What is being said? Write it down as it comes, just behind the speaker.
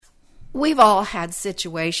We've all had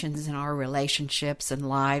situations in our relationships and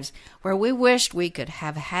lives where we wished we could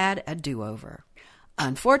have had a do-over.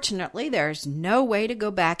 Unfortunately, there's no way to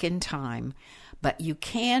go back in time, but you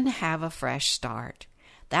can have a fresh start.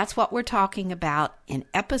 That's what we're talking about in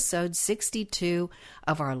episode 62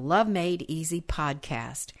 of our Love Made Easy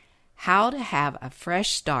podcast, how to have a fresh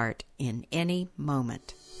start in any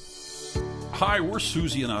moment. Hi, we're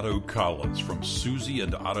Susie and Otto Collins from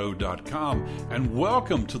susieandotto.com, and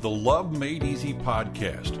welcome to the Love Made Easy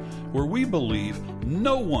podcast, where we believe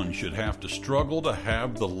no one should have to struggle to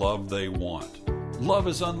have the love they want. Love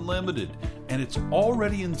is unlimited, and it's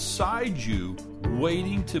already inside you,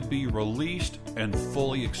 waiting to be released and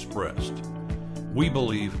fully expressed. We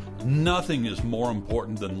believe nothing is more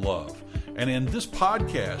important than love, and in this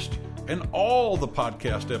podcast, and all the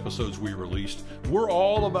podcast episodes we released, we're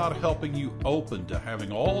all about helping you open to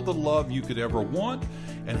having all the love you could ever want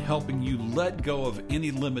and helping you let go of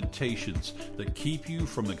any limitations that keep you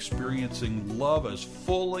from experiencing love as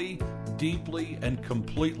fully, deeply, and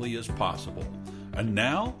completely as possible. And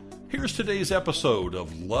now, here's today's episode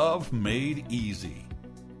of Love Made Easy.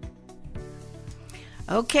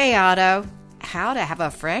 Okay, Otto, how to have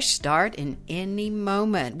a fresh start in any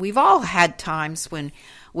moment. We've all had times when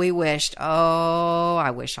we wished, I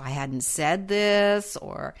wish I hadn't said this,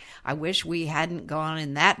 or I wish we hadn't gone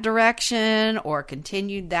in that direction, or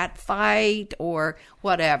continued that fight, or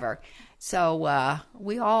whatever. So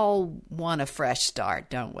we all want a fresh start,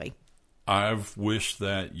 don't we? I've wished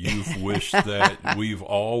that, you've wished that, we've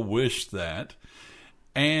all wished that.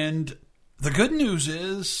 And the good news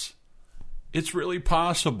is, it's really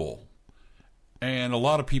possible. And a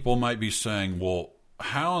lot of people might be saying, well,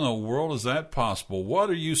 how in the world is that possible? What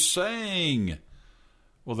are you saying?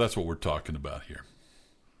 Well, that's what we're talking about here.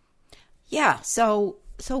 Yeah, so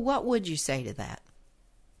what would you say to that?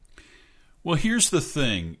 Well, here's the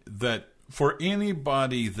thing, that for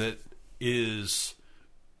anybody that is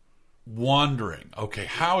wondering, okay,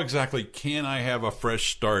 how exactly can I have a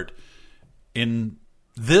fresh start in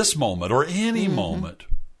this moment or any moment?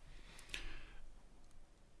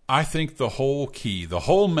 I think the whole key, the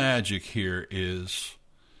whole magic here is,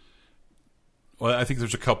 well, I think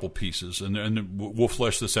there's a couple pieces, and we'll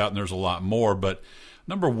flesh this out, and there's a lot more. But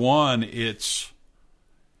number one, it's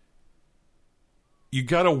you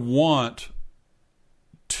got to want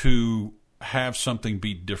to have something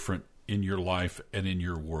be different in your life and in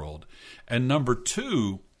your world. And number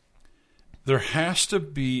two, there has to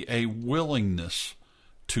be a willingness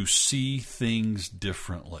to see things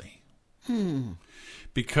differently.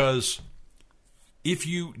 Because if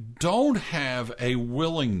you don't have a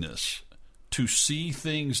willingness to see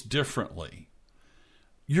things differently,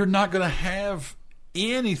 you're not going to have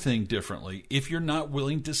anything differently if you're not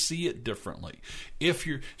willing to see it differently.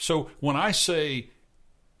 So when I say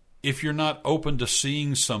if you're not open to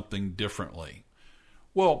seeing something differently,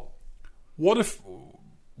 well, what if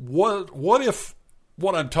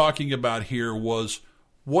what I'm talking about here was,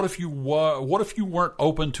 what if you weren't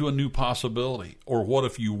open to a new possibility? Or what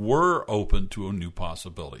if you were open to a new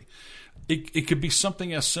possibility? It could be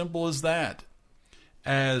something as simple as that,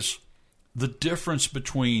 as the difference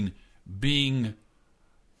between being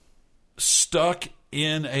stuck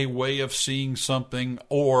in a way of seeing something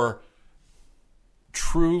or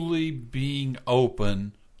truly being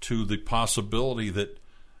open to the possibility that,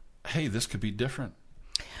 hey, this could be different.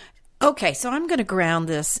 Okay, so I'm going to ground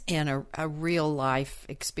this in a real life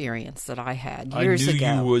experience that I had years ago.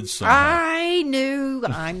 I knew you would somehow. I knew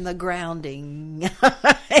I'm the grounding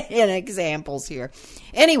in examples here.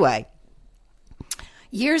 Anyway,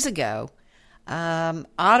 years ago,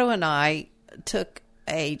 Otto and I took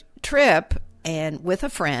a trip and with a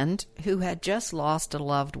friend who had just lost a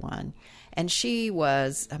loved one, and she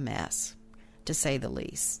was a mess, to say the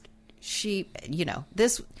least.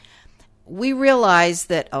 We realized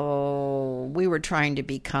that, we were trying to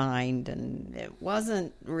be kind, and it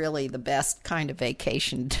wasn't really the best kind of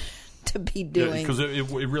vacation to be doing. Because it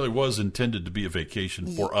really was intended to be a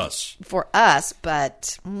vacation for us. For us,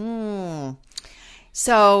 but...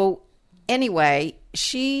 So, anyway,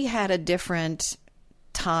 she had a different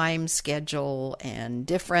time schedule and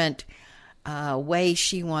different way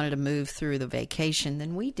she wanted to move through the vacation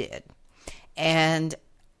than we did. And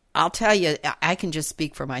I'll tell you, I can just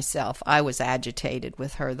speak for myself. I was agitated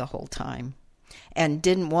with her the whole time and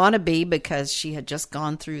didn't want to be, because she had just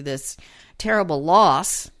gone through this terrible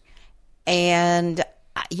loss. And,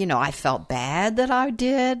 I felt bad that I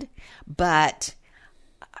did, but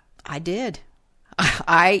I did.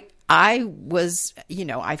 I was,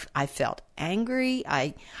 I felt angry.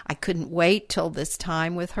 I couldn't wait till this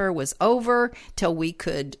time with her was over, till we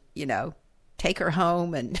could, take her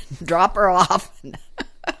home and drop her off.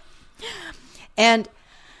 And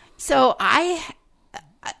so I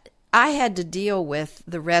had to deal with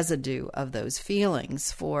the residue of those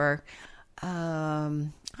feelings for, I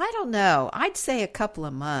don't know, I'd say a couple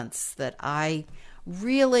of months that I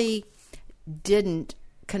really didn't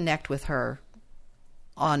connect with her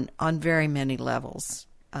on very many levels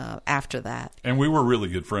after that. And we were really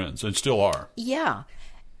good friends and still are. Yeah.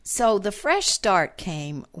 So the fresh start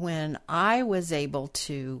came when I was able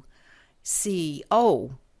to see,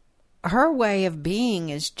 oh, her way of being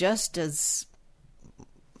is just as,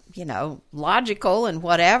 logical and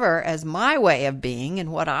whatever as my way of being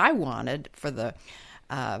and what I wanted for the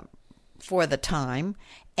time,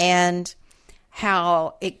 and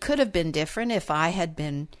how it could have been different if I had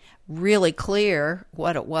been really clear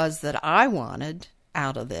what it was that I wanted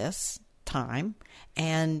out of this time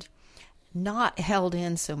and not held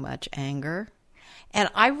in so much anger. And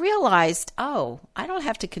I realized, I don't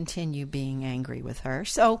have to continue being angry with her.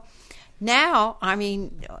 So now,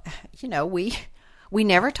 we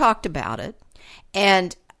never talked about it.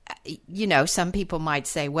 And, some people might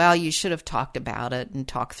say, well, you should have talked about it and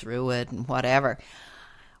talked through it and whatever.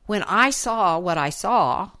 When I saw what I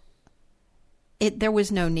saw, there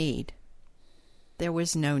was no need. There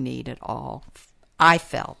was no need at all, I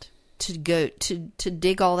felt, to go to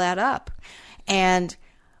dig all that up. And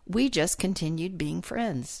we just continued being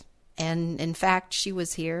friends. And in fact, she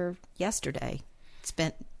was here yesterday,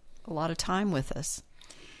 spent a lot of time with us.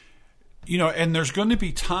 And there's going to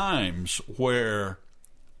be times where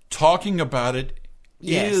talking about it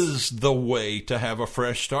is the way to have a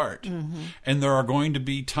fresh start. Mm-hmm. And there are going to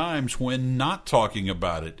be times when not talking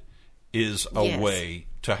about it is a way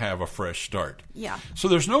to have a fresh start. Yeah. So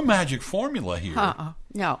there's no magic formula here.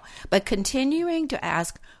 No. But continuing to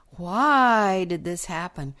ask, why did this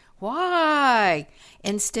happen? Why?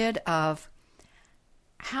 Instead of,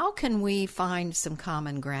 how can we find some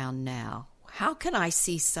common ground now? How can I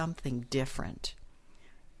see something different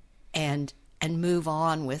and move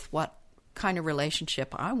on with what kind of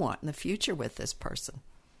relationship I want in the future with this person?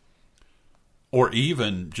 Or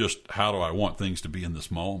even just, how do I want things to be in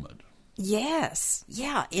this moment? Yes.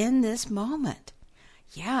 Yeah, in this moment.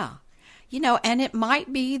 Yeah. And it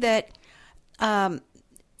might be that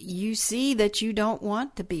you see that you don't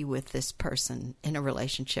want to be with this person, in a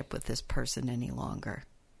relationship with this person any longer.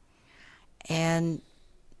 And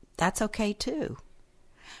that's okay too.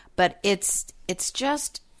 But it's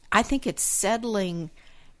just, I think it's settling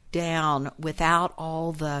down without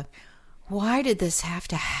all the, why did this have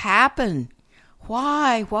to happen?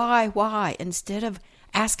 Why? Instead of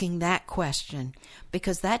asking that question,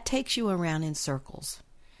 because that takes you around in circles.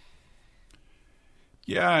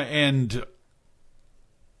 Yeah, and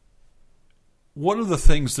one of the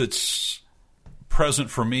things that's present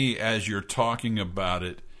for me as you're talking about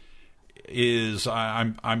it is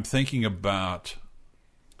I'm thinking about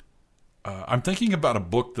a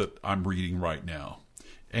book that I'm reading right now,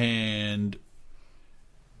 and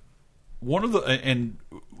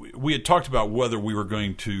we had talked about whether we were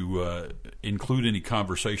going to include any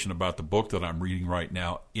conversation about the book that I'm reading right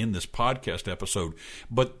now in this podcast episode,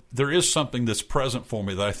 but there is something that's present for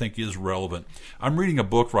me that I think is relevant. I'm reading a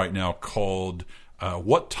book right now called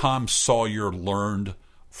What Tom Sawyer Learned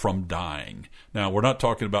from Dying. Now, we're not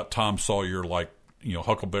talking about Tom Sawyer like,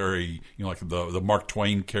 Huckleberry, like the Mark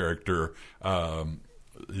Twain character,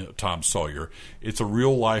 Tom Sawyer. It's a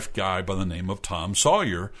real life guy by the name of Tom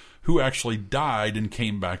Sawyer who actually died and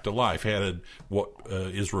came back to life, had what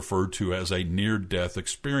is referred to as a near-death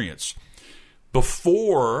experience.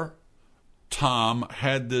 Before Tom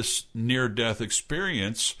had this near-death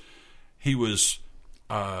experience, he was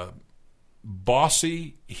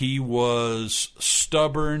bossy, he was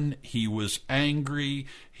stubborn, he was angry,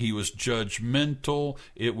 he was judgmental,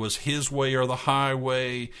 it was his way or the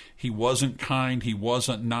highway, he wasn't kind, he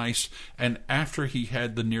wasn't nice, and after he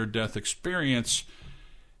had the near-death experience,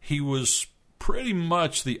 he was pretty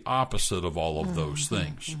much the opposite of all of those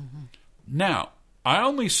things. Mm-hmm. Now, I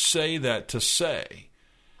only say that to say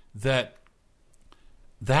that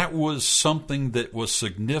was something that was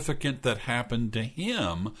significant that happened to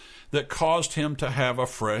him that caused him to have a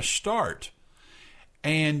fresh start.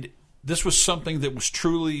 And this was something that was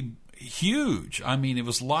truly huge. I mean, it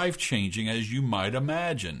was life-changing, as you might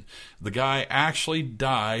imagine. The guy actually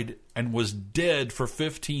died and was dead for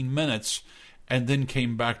 15 minutes and then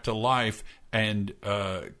came back to life and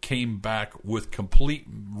came back with complete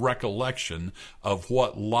recollection of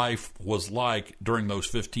what life was like during those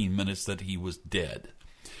 15 minutes that he was dead.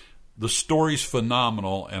 The story's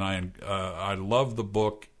phenomenal, and I love the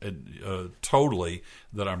book totally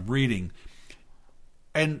that I'm reading.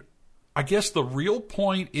 And I guess the real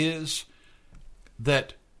point is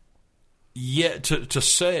that to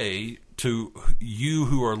say to you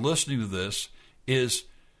who are listening to this is,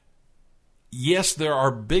 yes, there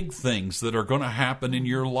are big things that are going to happen in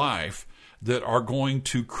your life that are going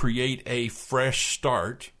to create a fresh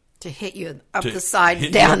start. To hit you up the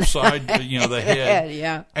side, down the upside, the head.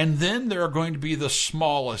 Yeah. And then there are going to be the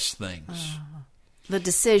smallest things. The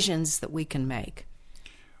decisions that we can make.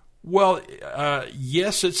 Well,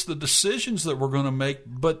 yes, it's the decisions that we're going to make,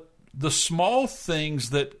 but the small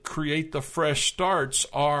things that create the fresh starts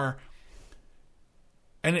are,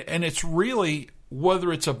 and it's really,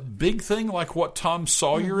 whether it's a big thing like what Tom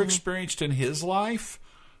Sawyer experienced in his life,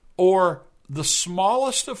 or the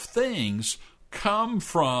smallest of things come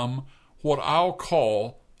from what I'll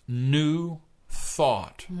call new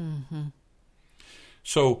thought.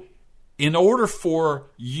 So in order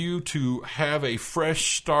for you to have a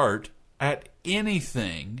fresh start at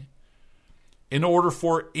anything, in order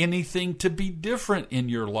for anything to be different in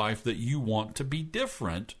your life that you want to be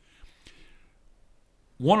different,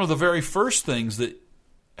 one of the very first things that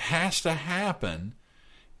has to happen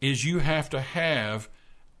is you have to have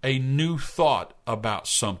a new thought about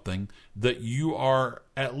something that you are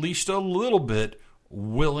at least a little bit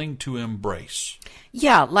willing to embrace.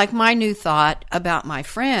 Yeah, like my new thought about my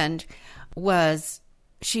friend was,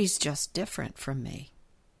 she's just different from me.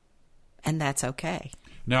 And that's okay.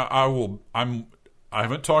 Now, I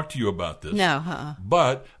haven't talked to you about this. No,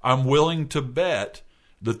 But I'm willing to bet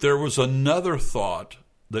that there was another thought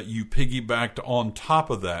that you piggybacked on top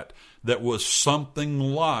of that was something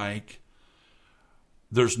like,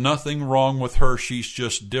 there's nothing wrong with her, she's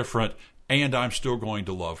just different, and I'm still going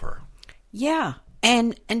to love her. Yeah,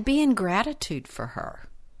 and be in gratitude for her.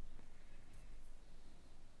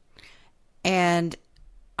 And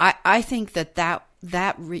I think that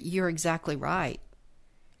you're exactly right.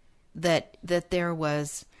 That there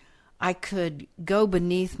was, I could go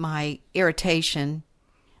beneath my irritation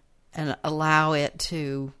and allow it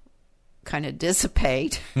to kind of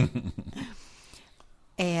dissipate.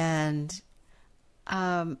 And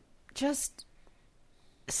just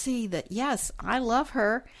see that, yes, I love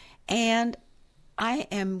her, and I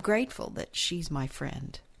am grateful that she's my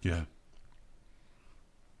friend. Yeah.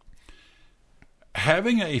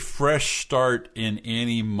 Having a fresh start in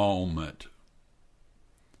any moment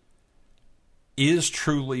is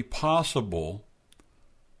truly possible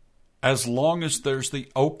as long as there's the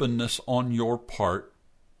openness on your part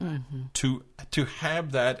to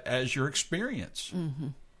have that as your experience.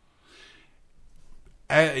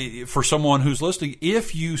 For someone who's listening,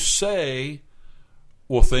 if you say,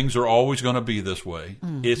 well, things are always going to be this way.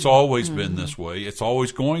 It's always been this way. It's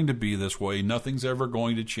always going to be this way. Nothing's ever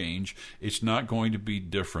going to change. It's not going to be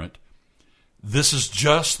different. This is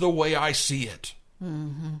just the way I see it.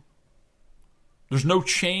 There's no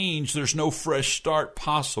change. There's no fresh start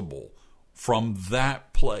possible from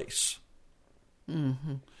that place.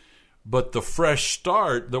 But the fresh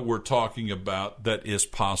start that we're talking about that is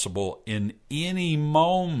possible in any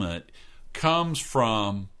moment comes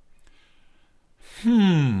from,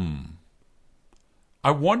 I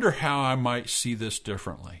wonder how I might see this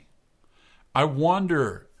differently. I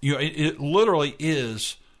wonder, it literally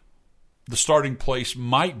is, the starting place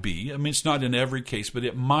might be, I mean, it's not in every case, but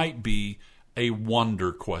it might be a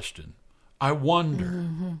wonder question. I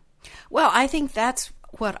wonder. Well, I think that's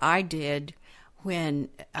what I did when,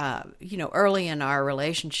 early in our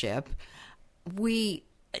relationship,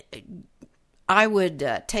 I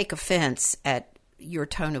would take offense at your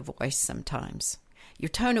tone of voice sometimes. Your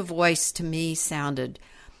tone of voice to me sounded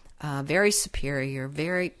very superior,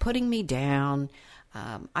 very putting me down.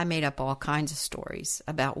 I made up all kinds of stories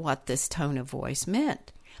about what this tone of voice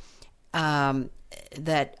meant.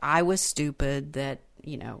 That I was stupid, that,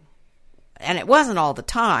 and it wasn't all the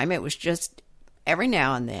time. It was just every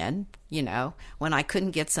now and then, when I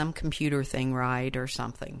couldn't get some computer thing right or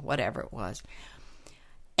something, whatever it was.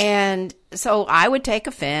 And so I would take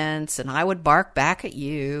offense and I would bark back at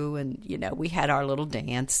you, and, we had our little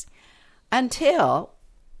dance until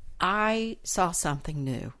I saw something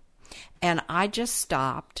new. And I just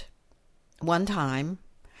stopped one time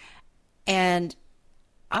and,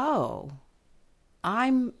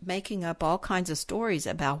 I'm making up all kinds of stories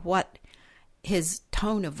about what his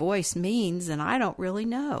tone of voice means, and I don't really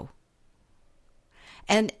know.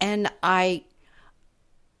 And I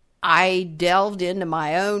delved into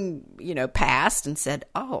my own, past and said,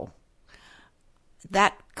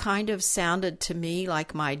 that kind of sounded to me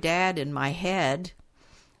like my dad in my head.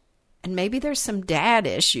 And maybe there's some dad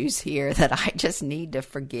issues here that I just need to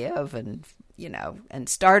forgive and, and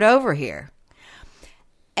start over here.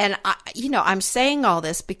 I'm saying all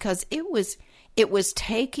this because it was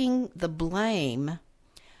taking the blame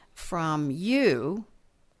from you,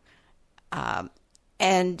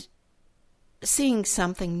 and seeing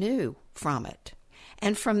something new from it.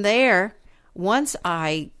 And from there, once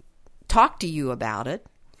I talked to you about it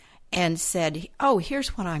and said, oh,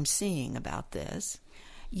 here's what I'm seeing about this,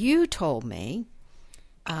 you told me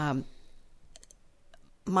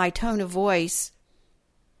my tone of voice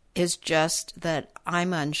is just that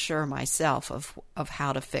I'm unsure myself of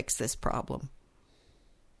how to fix this problem.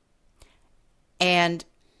 And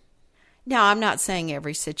now I'm not saying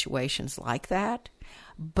every situation's like that,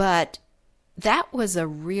 but that was a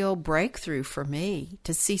real breakthrough for me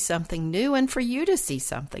to see something new and for you to see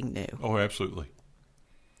something new. Oh, absolutely.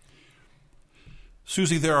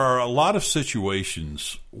 Susie, there are a lot of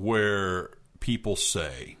situations where people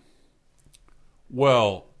say,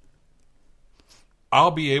 well,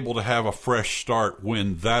 I'll be able to have a fresh start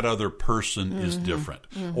when that other person is different.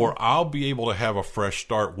 Or I'll be able to have a fresh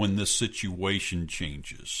start when this situation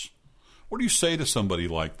changes. What do you say to somebody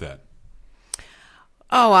like that?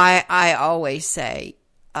 Oh, I always say,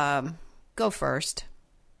 go first.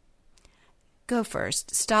 Go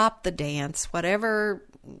first. Stop the dance. Whatever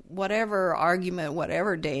argument,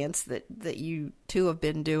 whatever dance that you two have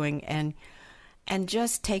been doing, and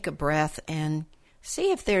just take a breath and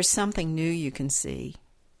see if there's something new you can see.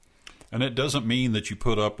 And it doesn't mean that you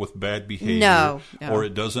put up with bad behavior. No. Or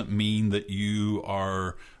it doesn't mean that you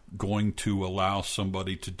are going to allow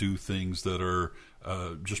somebody to do things that are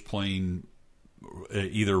just plain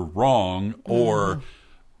either wrong or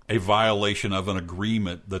a violation of an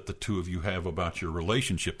agreement that the two of you have about your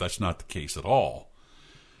relationship. That's not the case at all.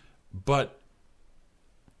 But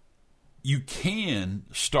you can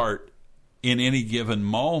start in any given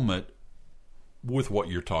moment with what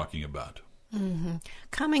you're talking about.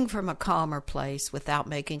 Coming from a calmer place without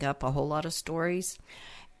making up a whole lot of stories.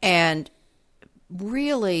 And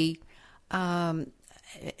really,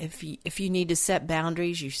 if you need to set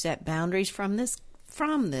boundaries, you set boundaries from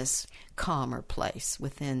this calmer place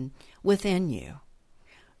within you.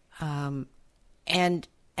 And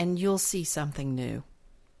you'll see something new.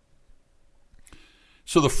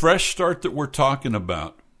 So the fresh start that we're talking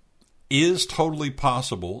about is totally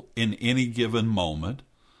possible in any given moment,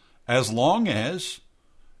 as long as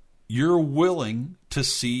you're willing to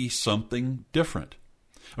see something different.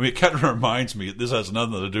 I mean, it kind of reminds me, this has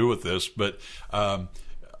nothing to do with this, but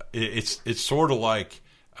it's sort of like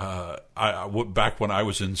back when I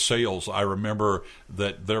was in sales, I remember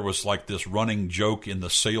that there was like this running joke in the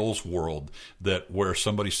sales world that where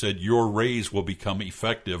somebody said, your raise will become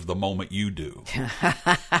effective the moment you do.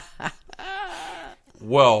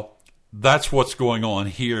 Well, that's what's going on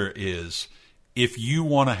here is if you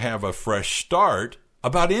want to have a fresh start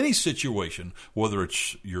about any situation, whether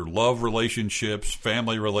it's your love relationships,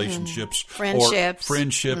 family relationships,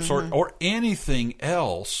 friendships, or anything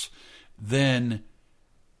else, then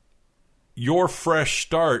your fresh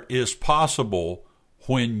start is possible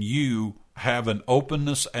when you have an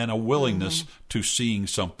openness and a willingness to seeing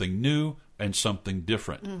something new and something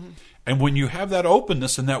different. And when you have that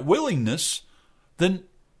openness and that willingness, then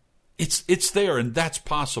it's there, and that's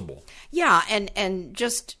possible. Yeah, and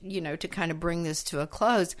just, to kind of bring this to a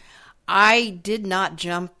close, I did not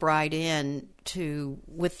jump right in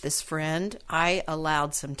with this friend. I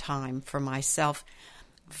allowed some time for myself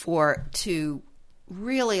to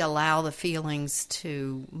really allow the feelings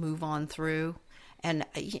to move on through. And,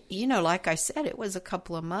 like I said, it was a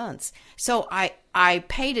couple of months. So I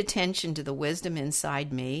paid attention to the wisdom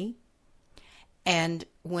inside me. And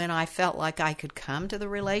when I felt like I could come to the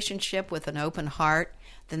relationship with an open heart,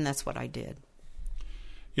 then that's what I did.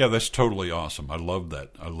 Yeah, that's totally awesome. I love that.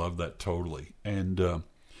 I love that totally. And,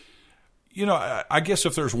 I guess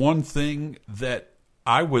if there's one thing that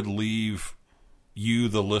I would leave you,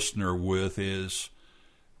 the listener, with is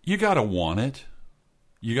you got to want it.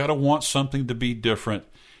 You got to want something to be different.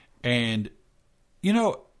 And,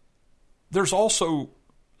 there's also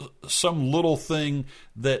some little thing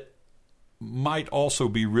that might also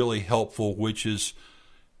be really helpful, which is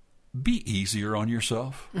be easier on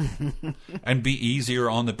yourself and be easier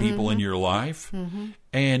on the people in your life.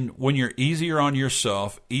 And when you're easier on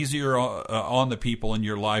yourself, easier on the people in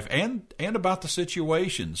your life and about the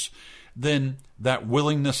situations, then that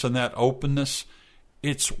willingness and that openness,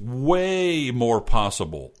 it's way more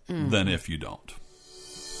possible than if you don't.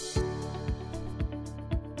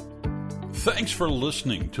 Thanks for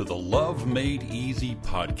listening to the Love Made Easy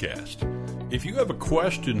podcast. If you have a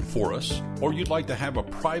question for us, or you'd like to have a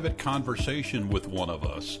private conversation with one of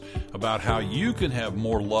us about how you can have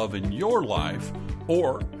more love in your life,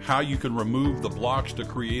 or how you can remove the blocks to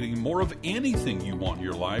creating more of anything you want in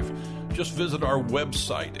your life, just visit our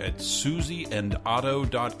website at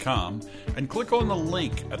susieandotto.com and click on the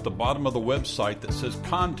link at the bottom of the website that says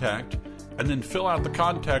Contact, and then fill out the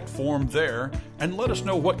contact form there and let us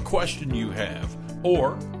know what question you have,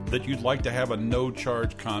 or that you'd like to have a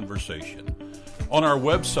no-charge conversation. On our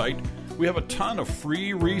website, we have a ton of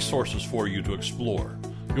free resources for you to explore.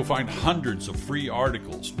 You'll find hundreds of free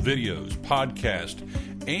articles, videos, podcasts,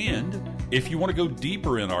 and if you want to go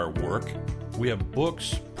deeper in our work, we have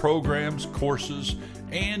books, programs, courses,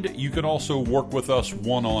 and you can also work with us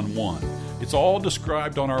one-on-one. It's all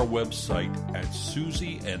described on our website at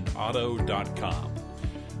susieandotto.com.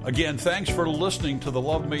 Again, thanks for listening to the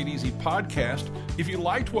Love Made Easy podcast. If you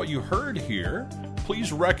liked what you heard here,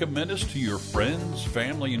 please recommend us to your friends,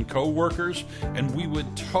 family, and coworkers, and we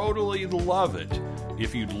would totally love it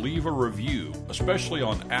if you'd leave a review, especially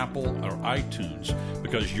on Apple or iTunes,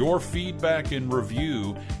 because your feedback and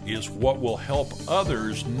review is what will help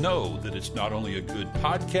others know that it's not only a good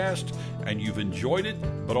podcast and you've enjoyed it,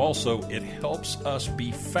 but also it helps us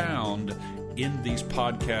be found in these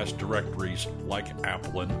podcast directories like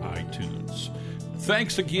Apple and iTunes.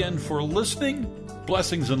 Thanks again for listening.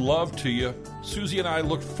 Blessings and love to you. Susie and I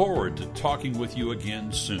look forward to talking with you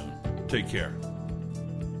again soon. Take care.